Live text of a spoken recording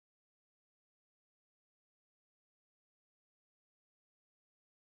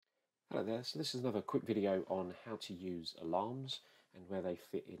Hello there, so this is another quick video on how to use alarms and where they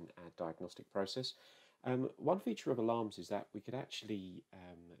fit in our diagnostic process. One feature of alarms is that we could actually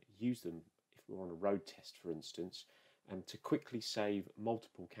use them if we're on a road test, for instance, to quickly save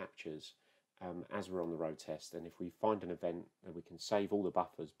multiple captures as we're on the road test. And if we find an event, then we can save all the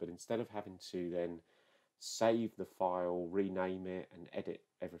buffers, but instead of having to then save the file, rename it and edit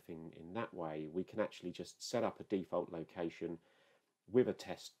everything in that way, we can actually just set up a default location with a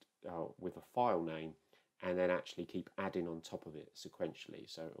test with a file name, and then actually keep adding on top of it sequentially.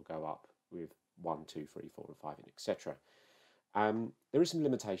 So it'll go up with 1, 2, 3, 4, and 5, and etc. There is some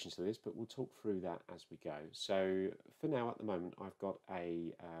limitations to this, but we'll talk through that as we go. So for now, at the moment, I've got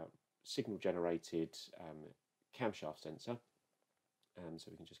a signal generated camshaft sensor.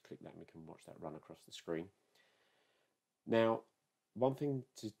 So we can just click that and we can watch that run across the screen. Now, one thing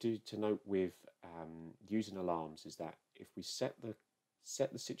to note with using alarms is that if we set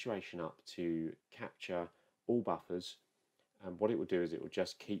the situation up to capture all buffers, and what it will do is it will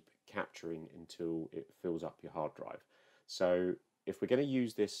just keep capturing until it fills up your hard drive. So if we're going to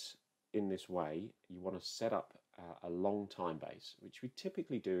use this in this way, you want to set up a long time base, which we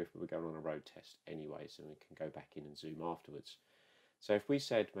typically do if we were going on a road test anyway, so we can go back in and zoom afterwards. So if we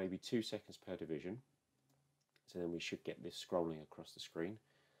said maybe 2 seconds per division, so then we should get this scrolling across the screen.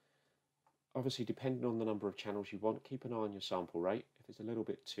 Obviously, depending on the number of channels you want, keep an eye on your sample rate. If it's a little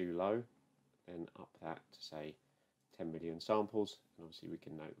bit too low, then up that to say 10 million samples. And obviously we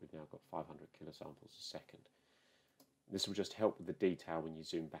can note we've now got 500 kilosamples a second. This will just help with the detail when you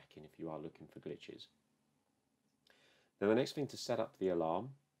zoom back in if you are looking for glitches. Now the next thing to set up the alarm,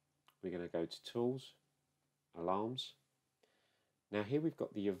 we're going to go to Tools, Alarms. Now here we've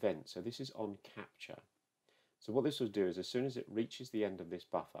got the event, so this is on capture. So what this will do is as soon as it reaches the end of this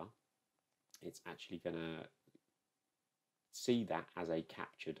buffer, it's actually going to see that as a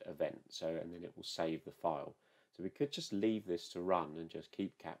captured event. So, and then it will save the file. So we could just leave this to run and just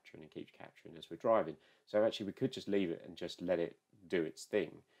keep capturing and keep capturing as we're driving. So actually we could just leave it and just let it do its thing.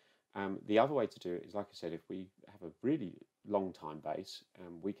 The other way to do it is, like I said, if we have a really long time base,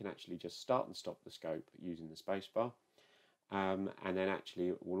 we can actually just start and stop the scope using the spacebar. And then actually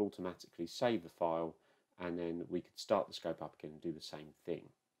it will automatically save the file, and then we could start the scope up again and do the same thing.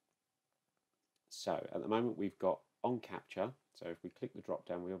 So at the moment we've got on capture, so if we click the drop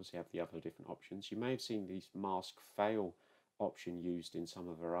down we obviously have the other different options. You may have seen this mask fail option used in some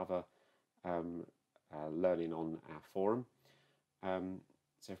of our other learning on our forum.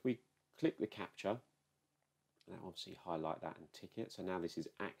 So if we click the capture, that will obviously highlight that and tick it. So now this is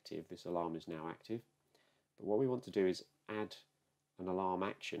active, this alarm is now active. But what we want to do is add an alarm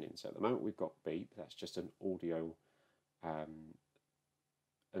action in. So at the moment we've got beep, that's just an audio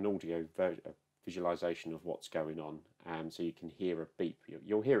visualization of what's going on, so you can hear a beep.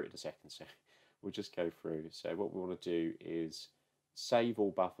 You'll hear it in a second, so we'll just go through. So what we want to do is save all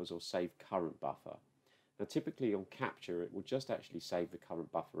buffers or save current buffer. Now typically on capture it will just actually save the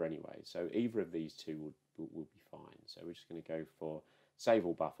current buffer anyway, so either of these two will be fine. So we're just going to go for save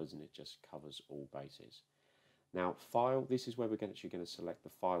all buffers and it just covers all bases. Now file, this is where we're actually going to select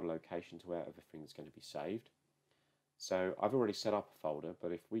the file location to where everything's going to be saved. So I've already set up a folder,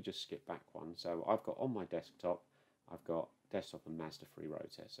 but if we just skip back one, so I've got on my desktop, I've got desktop and Mazda free road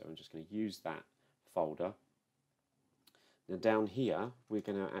test, so I'm just going to use that folder. Now down here, we're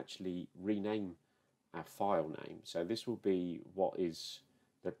going to actually rename our file name. So this will be what is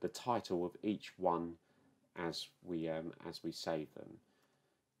the title of each one as we save them.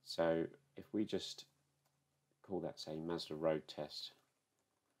 So if we just call that, say, Mazda road test,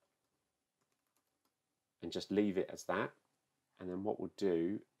 and just leave it as that, and then what we'll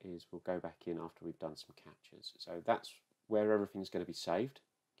do is we'll go back in after we've done some captures. So that's where everything's going to be saved.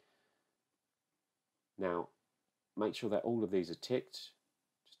 Now make sure that all of these are ticked.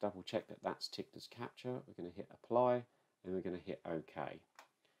 Just double check that that's ticked as capture. We're going to hit apply and we're going to hit OK.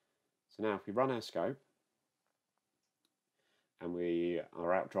 So now if we run our scope and we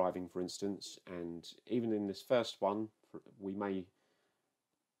are out driving, for instance, and even in this first one we may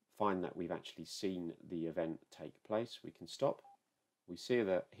find that we've actually seen the event take place, we can stop, we hear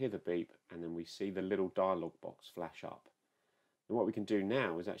the beep, and then we see the little dialog box flash up. And what we can do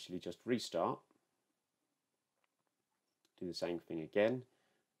now is actually just restart, do the same thing again.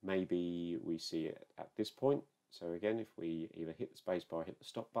 Maybe we see it at this point, so again if we either hit the spacebar or hit the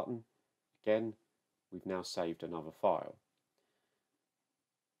stop button, again we've now saved another file.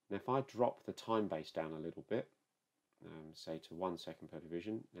 Now if I drop the time base down a little bit, say to 1 second per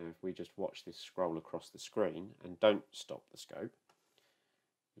division. Now if we just watch this scroll across the screen and don't stop the scope,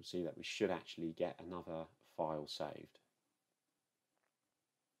 you'll see that we should actually get another file saved.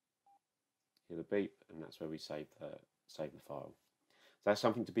 hear the beep, and that's where we save the file. So that's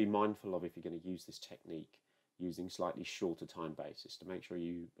something to be mindful of if you're going to use this technique using slightly shorter time basis, to make sure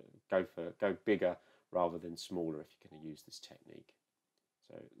you go bigger rather than smaller if you're going to use this technique.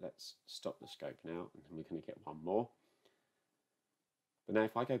 So let's stop the scope now, and then we're going to get one more. But now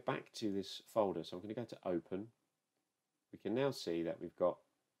if I go back to this folder, so I'm going to go to Open, we can now see that we've got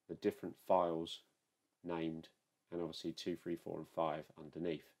the different files named, and obviously 2, 3, 4 and 5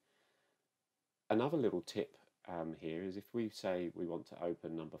 underneath. Another little tip here is if we say we want to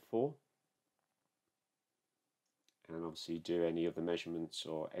open number 4, and obviously do any of the measurements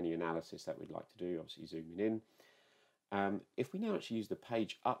or any analysis that we'd like to do, obviously zooming in. If we now actually use the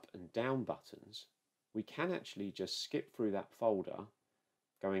page up and down buttons, we can actually just skip through that folder,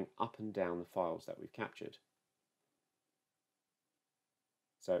 going up and down the files that we've captured.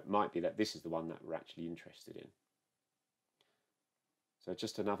 So it might be that this is the one that we're actually interested in. So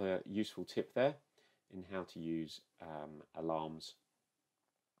just another useful tip there in how to use alarms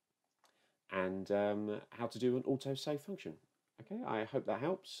and how to do an autosave function. Okay, I hope that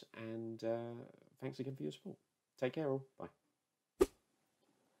helps, and thanks again for your support. Take care all, bye.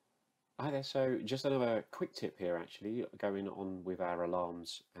 Hi there, so just another quick tip here actually, going on with our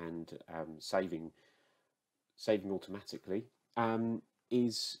alarms and saving automatically,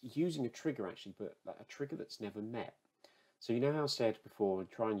 is using a trigger actually, but a trigger that's never met. So you know how I said before,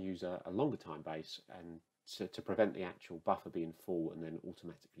 try and use a longer time base and to prevent the actual buffer being full and then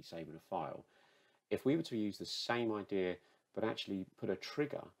automatically saving a file. If we were to use the same idea but actually put a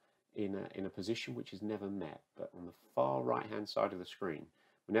trigger in a position which is never met, but on the far right hand side of the screen,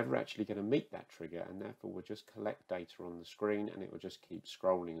 we're never actually going to meet that trigger, and therefore we'll just collect data on the screen and it will just keep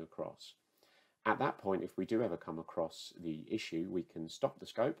scrolling across. At that point, if we do ever come across the issue, we can stop the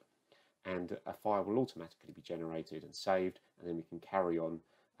scope and a file will automatically be generated and saved, and then we can carry on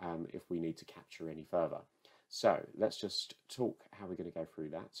if we need to capture any further. So let's just talk how we're going to go through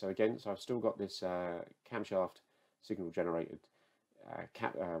that. So again, I've still got this camshaft signal generated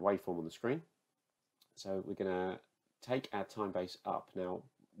waveform on the screen. So we're going to take our time base up. Now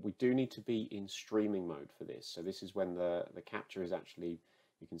we do need to be in streaming mode for this. So this is when the capture is actually,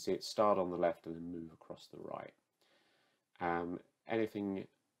 you can see it start on the left and then move across the right. Anything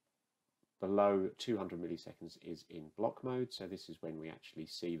below 200 milliseconds is in block mode, so this is when we actually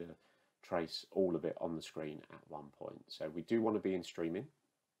see the trace, all of it on the screen at one point. So we do want to be in streaming.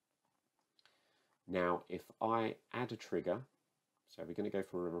 Now if I add a trigger, so we're going to go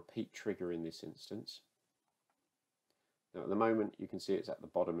for a repeat trigger in this instance. Now at the moment you can see it's at the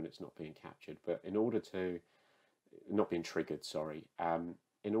bottom and it's not being captured, but in order to, not being triggered, sorry,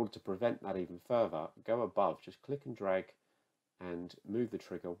 in order to prevent that even further, go above, just click and drag and move the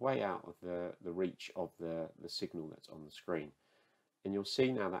trigger way out of the reach of the signal that's on the screen. And you'll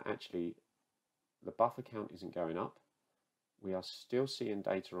see now that actually the buffer count isn't going up. We are still seeing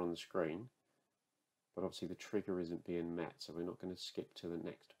data on the screen, but obviously the trigger isn't being met, so we're not going to skip to the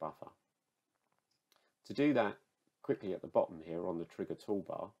next buffer. To do that quickly at the bottom here on the trigger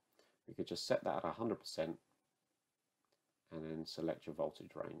toolbar, we could just set that at 100% and then select your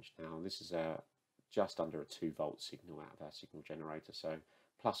voltage range. Now this is just under a 2 volt signal out of our signal generator, so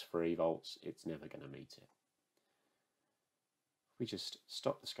plus 3 volts, it's never going to meet it. We just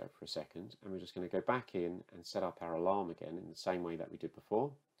stop the scope for a second and we're just going to go back in and set up our alarm again in the same way that we did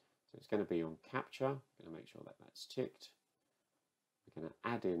before. So it's going to be on capture, I'm going to make sure that that's ticked. We're going to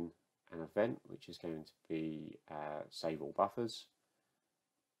add in an event which is going to be save all buffers.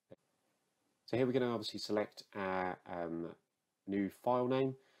 So here we're going to obviously select our new file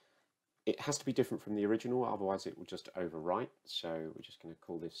name. It has to be different from the original, otherwise it will just overwrite. So we're just going to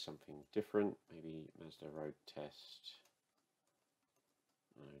call this something different, maybe Mazda Road Test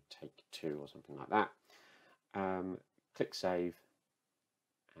Take 2 or something like that. Click Save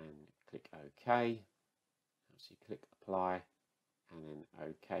and click OK. So click Apply and then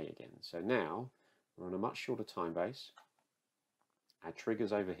OK again. So now we're on a much shorter time base. Our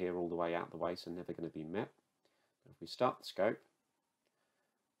trigger's over here all the way out the way, so never going to be met. If we start the scope,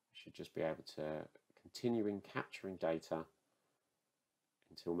 we should just be able to continue in capturing data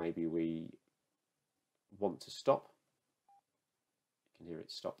until maybe we want to stop. You can hear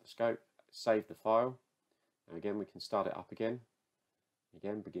it stop the scope, save the file. Now again, we can start it up again.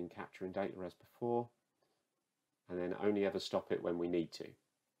 Again, begin capturing data as before, and then only ever stop it when we need to.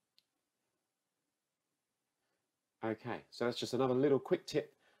 Okay, so that's just another little quick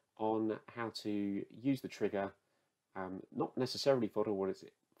tip on how to use the trigger, not necessarily for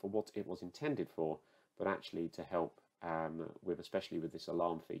what it was intended for, but actually to help especially with this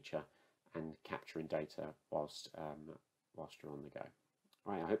alarm feature and capturing data whilst you're on the go.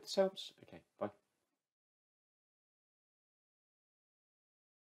 All right, I hope this helps. Okay, bye.